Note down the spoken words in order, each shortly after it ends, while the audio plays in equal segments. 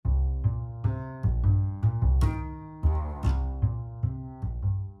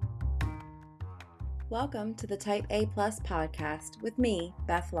Welcome to the Type A Plus podcast with me,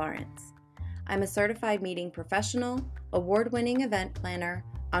 Beth Lawrence. I'm a certified meeting professional, award-winning event planner,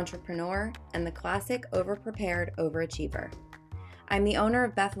 entrepreneur, and the classic overprepared overachiever. I'm the owner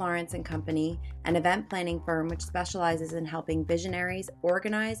of Beth Lawrence & Company, an event planning firm which specializes in helping visionaries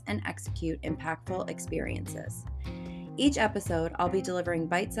organize and execute impactful experiences. Each episode, I'll be delivering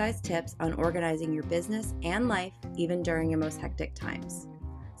bite-sized tips on organizing your business and life, even during your most hectic times.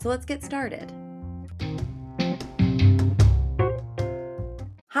 So let's get started.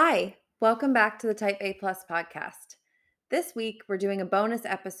 Hi, welcome back to the Type A Plus podcast. This week, we're doing a bonus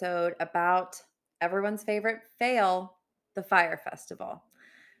episode about everyone's favorite fail, the FYRE Festival.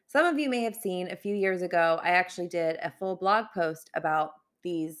 Some of you may have seen a few years ago, I actually did a full blog post about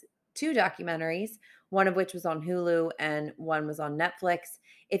these two documentaries, one of which was on Hulu and one was on Netflix.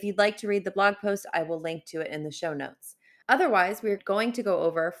 If you'd like to read the blog post, I will link to it in the show notes. Otherwise, we're going to go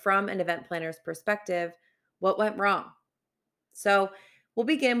over, from an event planner's perspective, what went wrong. So we'll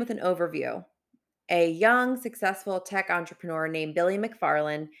begin with an overview. A young, successful tech entrepreneur named Billy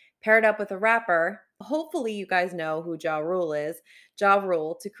McFarland paired up with a rapper, hopefully you guys know who Ja Rule is, Ja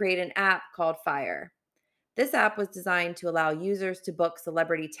Rule, to create an app called FYRE. This app was designed to allow users to book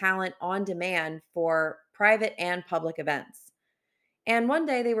celebrity talent on demand for private and public events. And one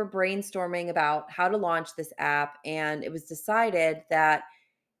day they were brainstorming about how to launch this app, and it was decided that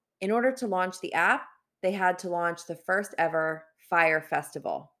in order to launch the app, they had to launch the first ever FYRE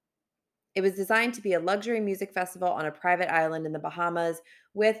Festival. It was designed to be a luxury music festival on a private island in the Bahamas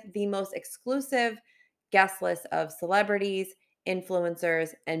with the most exclusive guest list of celebrities,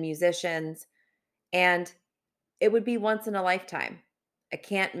 influencers, and musicians. And it would be once in a lifetime, a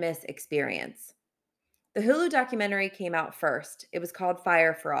can't miss experience. The Hulu documentary came out first. It was called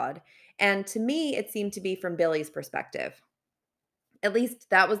FYRE Fraud. And to me, it seemed to be from Billy's perspective. At least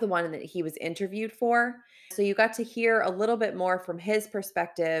that was the one that he was interviewed for. So you got to hear a little bit more from his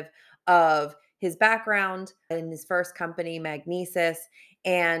perspective of his background in his first company, Magnesis,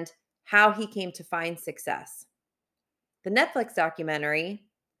 and how he came to find success. The Netflix documentary,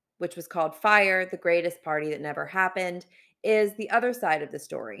 which was called FYRE, The Greatest Party That Never Happened, is the other side of the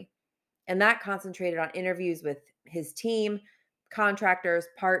story. And that concentrated on interviews with his team, contractors,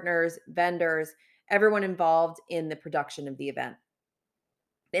 partners, vendors, everyone involved in the production of the event.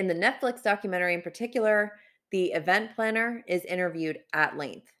 In the Netflix documentary in particular, the event planner is interviewed at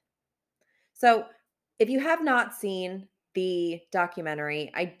length. So, if you have not seen the documentary,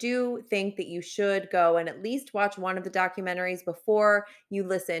 I do think that you should go and at least watch one of the documentaries before you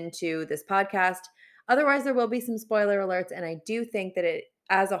listen to this podcast. Otherwise, there will be some spoiler alerts, and I do think that it,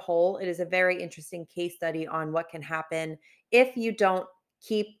 as a whole, it is a very interesting case study on what can happen if you don't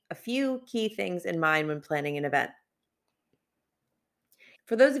keep a few key things in mind when planning an event.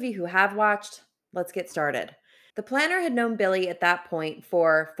 For those of you who have watched, let's get started. The planner had known Billy at that point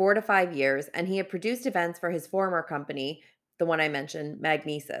for 4 to 5 years, and he had produced events for his former company, the one I mentioned,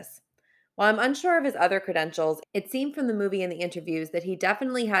 Magnesis. While I'm unsure of his other credentials, it seemed from the movie and the interviews that he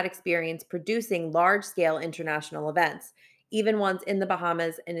definitely had experience producing large-scale international events, even ones in the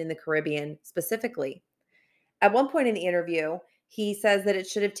Bahamas and in the Caribbean specifically. At one point in the interview, he says that it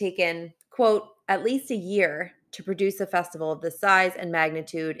should have taken, quote, at least a year to produce a festival of this size and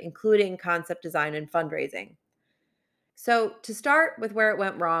magnitude, including concept design and fundraising. So, to start with where it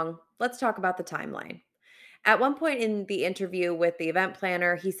went wrong, let's talk about the timeline. At one point in the interview with the event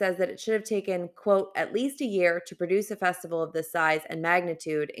planner, he says that it should have taken, quote, at least a year to produce a festival of this size and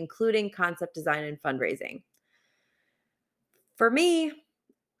magnitude, including concept design and fundraising. For me,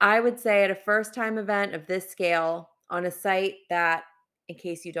 I would say at a first time event of this scale on a site that, in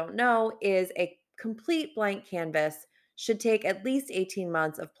case you don't know, is a complete blank canvas, should take at least 18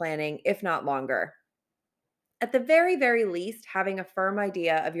 months of planning, if not longer. At the very, very least, having a firm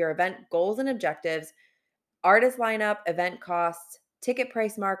idea of your event goals and objectives, artist lineup, event costs, ticket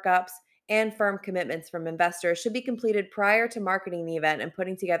price markups, and firm commitments from investors should be completed prior to marketing the event and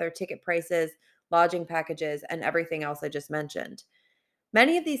putting together ticket prices, lodging packages, and everything else I just mentioned.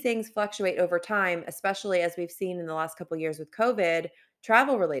 Many of these things fluctuate over time, especially as we've seen in the last couple of years with COVID,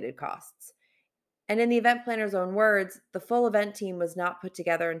 travel-related costs. And in the event planner's own words, the full event team was not put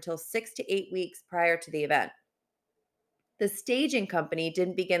together until 6 to 8 weeks prior to the event. The staging company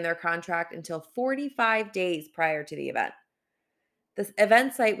didn't begin their contract until 45 days prior to the event. The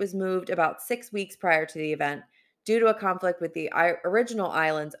event site was moved about 6 weeks prior to the event due to a conflict with the original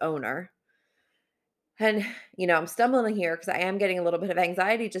island's owner. And, I'm stumbling here because I am getting a little bit of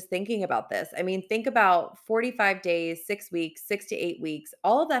anxiety just thinking about this. I mean, think about 45 days, 6 weeks, 6 to 8 weeks.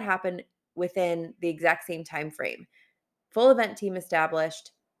 All of that happened within the exact same time frame. Full event team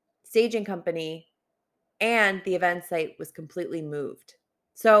established, staging company and the event site was completely moved.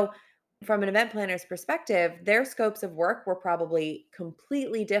 So, from an event planner's perspective, their scopes of work were probably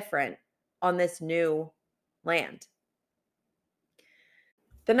completely different on this new land.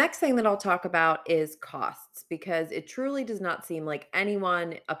 The next thing that I'll talk about is costs, because it truly does not seem like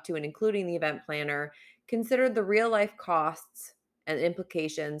anyone, up to and including the event planner, considered the real life costs and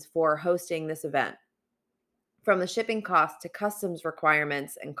implications for hosting this event. From the shipping costs to customs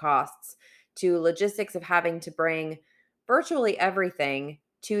requirements and costs to logistics of having to bring virtually everything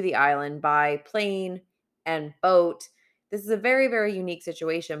to the island by plane and boat. This is a very, very unique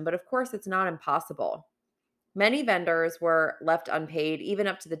situation, but of course, it's not impossible. Many vendors were left unpaid even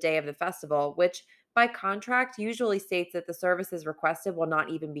up to the day of the festival, which by contract usually states that the services requested will not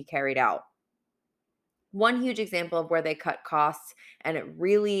even be carried out. One huge example of where they cut costs and it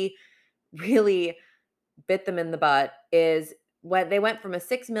really, really bit them in the butt is when they went from a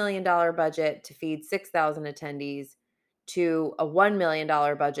 $6 million budget to feed 6,000 attendees to a $1 million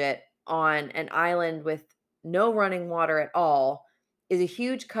budget on an island with no running water at all is a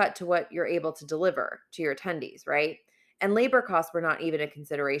huge cut to what you're able to deliver to your attendees, right? And labor costs were not even a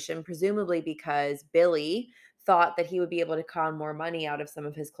consideration, presumably because Billy thought that he would be able to con more money out of some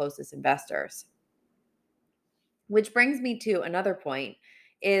of his closest investors. Which brings me to another point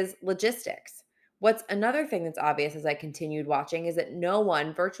is logistics. What's another thing that's obvious as I continued watching is that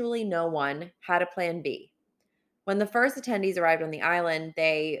virtually no one, had a plan B. When the first attendees arrived on the island,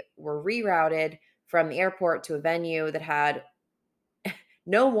 they were rerouted from the airport to a venue that had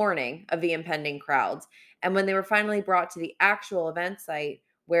no warning of the impending crowds. And when they were finally brought to the actual event site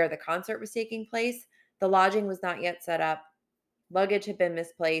where the concert was taking place, the lodging was not yet set up, luggage had been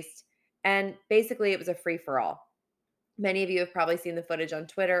misplaced, and basically it was a free for all. Many of you have probably seen the footage on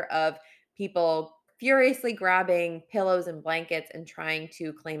Twitter of people furiously grabbing pillows and blankets and trying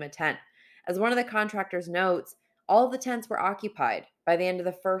to claim a tent. As one of the contractors notes, all of the tents were occupied by the end of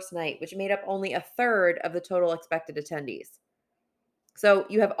the first night, which made up only a third of the total expected attendees. So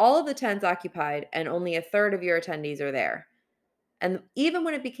you have all of the tents occupied and only a third of your attendees are there. And even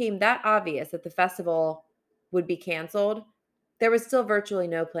when it became that obvious that the festival would be canceled, there was still virtually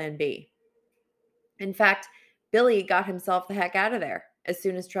no plan B. In fact, Billy got himself the heck out of there as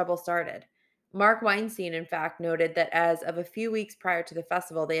soon as trouble started. Mark Weinstein, in fact, noted that as of a few weeks prior to the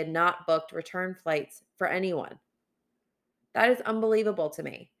festival, they had not booked return flights for anyone. That is unbelievable to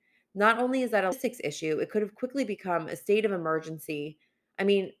me. Not only is that a logistics issue, it could have quickly become a state of emergency. I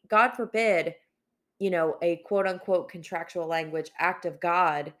mean, God forbid, a quote unquote contractual language act of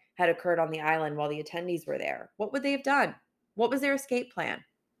God had occurred on the island while the attendees were there. What would they have done? What was their escape plan?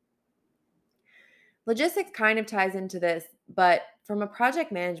 Logistics kind of ties into this, but from a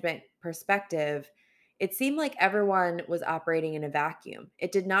project management perspective, it seemed like everyone was operating in a vacuum.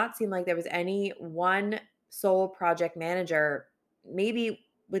 It did not seem like there was any one sole project manager, maybe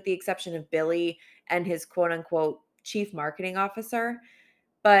with the exception of Billy and his quote unquote chief marketing officer.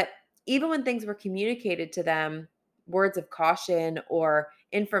 But even when things were communicated to them, words of caution or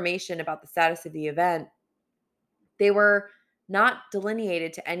information about the status of the event, they were not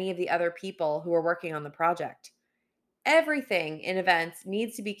delineated to any of the other people who were working on the project. Everything in events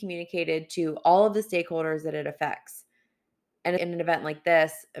needs to be communicated to all of the stakeholders that it affects. And in an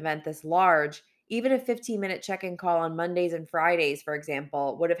event this large, even a 15-minute check-in call on Mondays and Fridays, for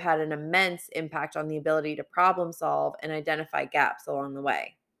example, would have had an immense impact on the ability to problem solve and identify gaps along the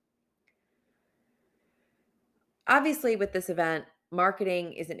way. Obviously, with this event,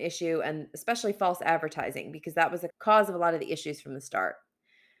 marketing is an issue, and especially false advertising, because that was the cause of a lot of the issues from the start.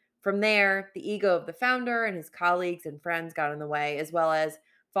 From there, the ego of the founder and his colleagues and friends got in the way, as well as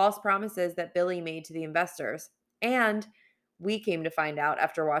false promises that Billy made to the investors. And we came to find out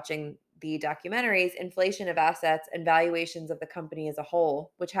after watching the documentaries, inflation of assets and valuations of the company as a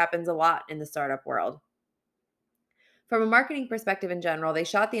whole, which happens a lot in the startup world. From a marketing perspective in general, they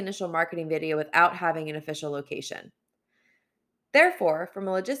shot the initial marketing video without having an official location. Therefore, from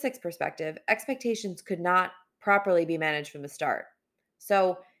a logistics perspective, expectations could not properly be managed from the start.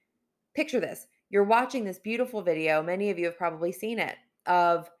 So, picture this. You're watching this beautiful video, many of you have probably seen it,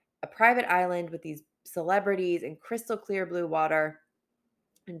 of a private island with these celebrities and crystal clear blue water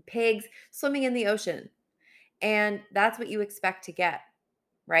and pigs swimming in the ocean. And that's what you expect to get,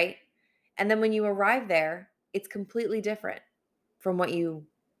 right? And then when you arrive there, it's completely different from what you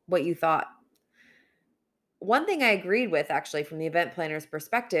thought. One thing I agreed with actually from the event planner's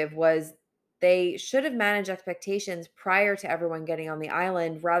perspective was they should have managed expectations prior to everyone getting on the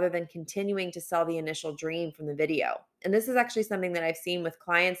island rather than continuing to sell the initial dream from the video. And this is actually something that I've seen with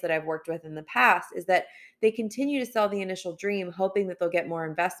clients that I've worked with in the past is that they continue to sell the initial dream hoping that they'll get more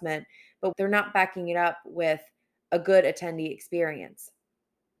investment, but they're not backing it up with a good attendee experience.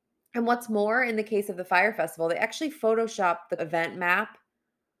 And what's more, in the case of the Fire Festival, they actually photoshopped the event map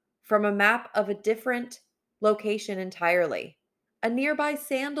from a map of a different location entirely, a nearby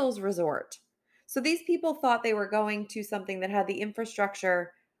sandals resort. So these people thought they were going to something that had the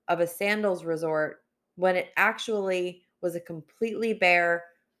infrastructure of a sandals resort when it actually was a completely bare,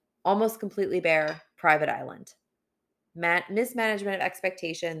 almost completely bare private island. Mismanagement of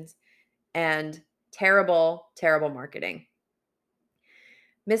expectations and terrible, terrible marketing.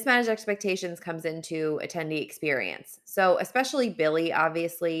 Mismanaged expectations comes into attendee experience. So, especially Billy,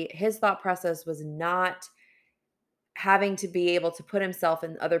 obviously, his thought process was not having to be able to put himself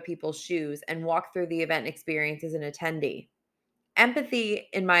in other people's shoes and walk through the event experience as an attendee. Empathy,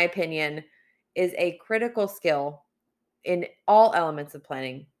 in my opinion, is a critical skill in all elements of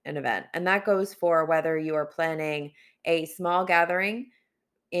planning an event. And that goes for whether you are planning a small gathering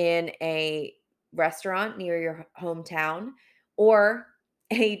in a restaurant near your hometown or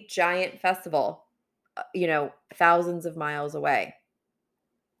a giant festival, thousands of miles away.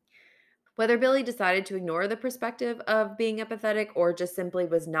 Whether Billy decided to ignore the perspective of being empathetic or just simply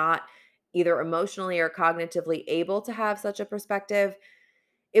was not either emotionally or cognitively able to have such a perspective,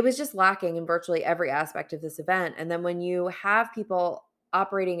 it was just lacking in virtually every aspect of this event. And then when you have people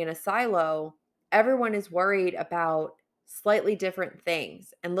operating in a silo, everyone is worried about slightly different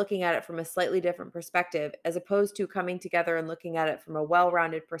things and looking at it from a slightly different perspective, as opposed to coming together and looking at it from a well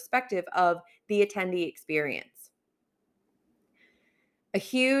rounded perspective of the attendee experience. A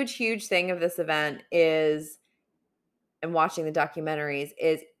huge, huge thing of this event is, and watching the documentaries,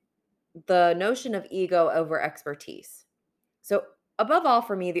 is the notion of ego over expertise. So, above all,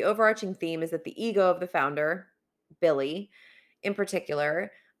 for me, the overarching theme is that the ego of the founder, Billy in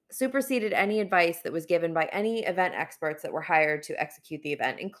particular, superseded any advice that was given by any event experts that were hired to execute the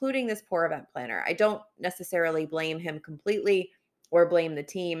event, including this poor event planner. I don't necessarily blame him completely or blame the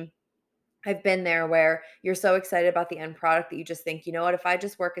team. I've been there where you're so excited about the end product that you just think, you know what, if I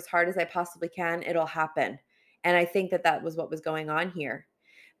just work as hard as I possibly can, it'll happen. And I think that that was what was going on here.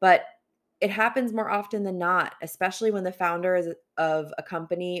 But it happens more often than not, especially when the founder is of a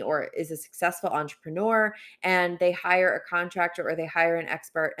company or is a successful entrepreneur and they hire a contractor or they hire an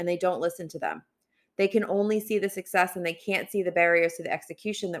expert and they don't listen to them. They can only see the success and they can't see the barriers to the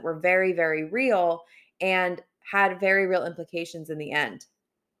execution that were very, very real and had very real implications in the end.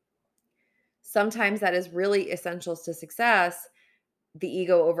 Sometimes that is really essentials to success, the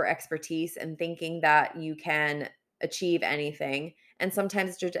ego over expertise and thinking that you can achieve anything, and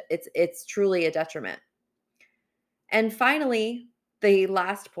sometimes it's truly a detriment. And finally, the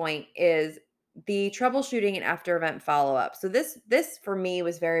last point is the troubleshooting and after event follow-up. So this for me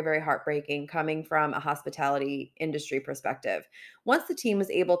was very, very heartbreaking coming from a hospitality industry perspective. Once the team was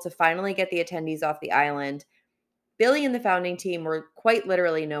able to finally get the attendees off the island, Billy and the founding team were quite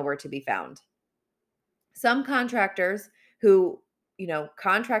literally nowhere to be found. Some contractors who,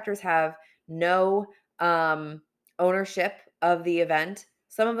 contractors have no ownership of the event.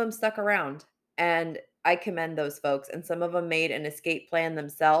 Some of them stuck around, and I commend those folks. And some of them made an escape plan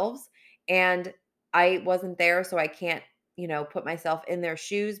themselves. And I wasn't there, so I can't, put myself in their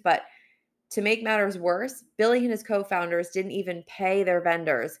shoes. But to make matters worse, Billy and his co founders didn't even pay their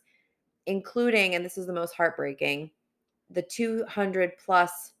vendors, including, and this is the most heartbreaking, the 200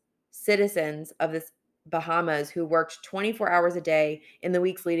 plus citizens of this Bahamas who worked 24 hours a day in the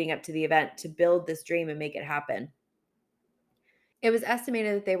weeks leading up to the event to build this dream and make it happen. It was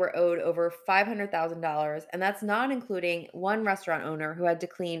estimated that they were owed over $500,000, and that's not including one restaurant owner who had to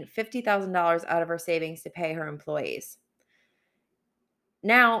clean $50,000 out of her savings to pay her employees.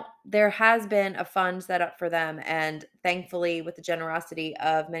 Now, there has been a fund set up for them, and thankfully, with the generosity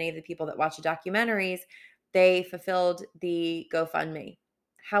of many of the people that watch the documentaries, they fulfilled the GoFundMe.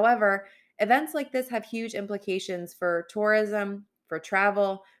 However, events like this have huge implications for tourism, for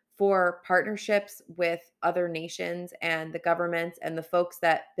travel, for partnerships with other nations and the governments and the folks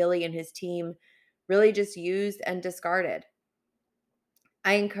that Billy and his team really just used and discarded.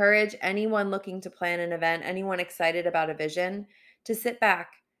 I encourage anyone looking to plan an event, anyone excited about a vision, to sit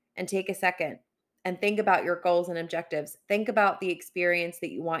back and take a second and think about your goals and objectives. Think about the experience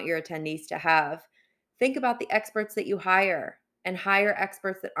that you want your attendees to have. Think about the experts that you hire and hire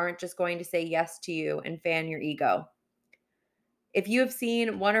experts that aren't just going to say yes to you and fan your ego. If you have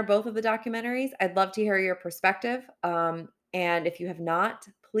seen one or both of the documentaries, I'd love to hear your perspective. And if you have not,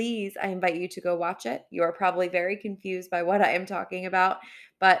 please, I invite you to go watch it. You are probably very confused by what I am talking about,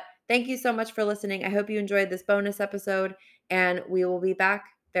 but thank you so much for listening. I hope you enjoyed this bonus episode, and we will be back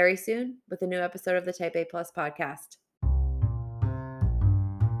very soon with a new episode of the Type A Plus podcast.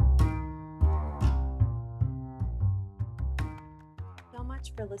 So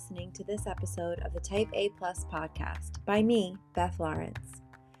much for listening to this episode of the Type A Plus podcast by me, Beth Lawrence.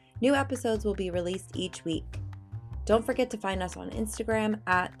 New episodes will be released each week. Don't forget to find us on Instagram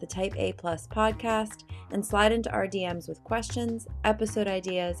at the Type A Plus podcast and slide into our DMs with questions, episode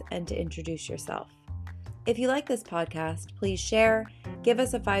ideas, and to introduce yourself. If you like this podcast, please share, give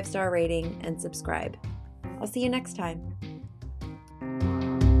us a 5-star rating, and subscribe. I'll see you next time.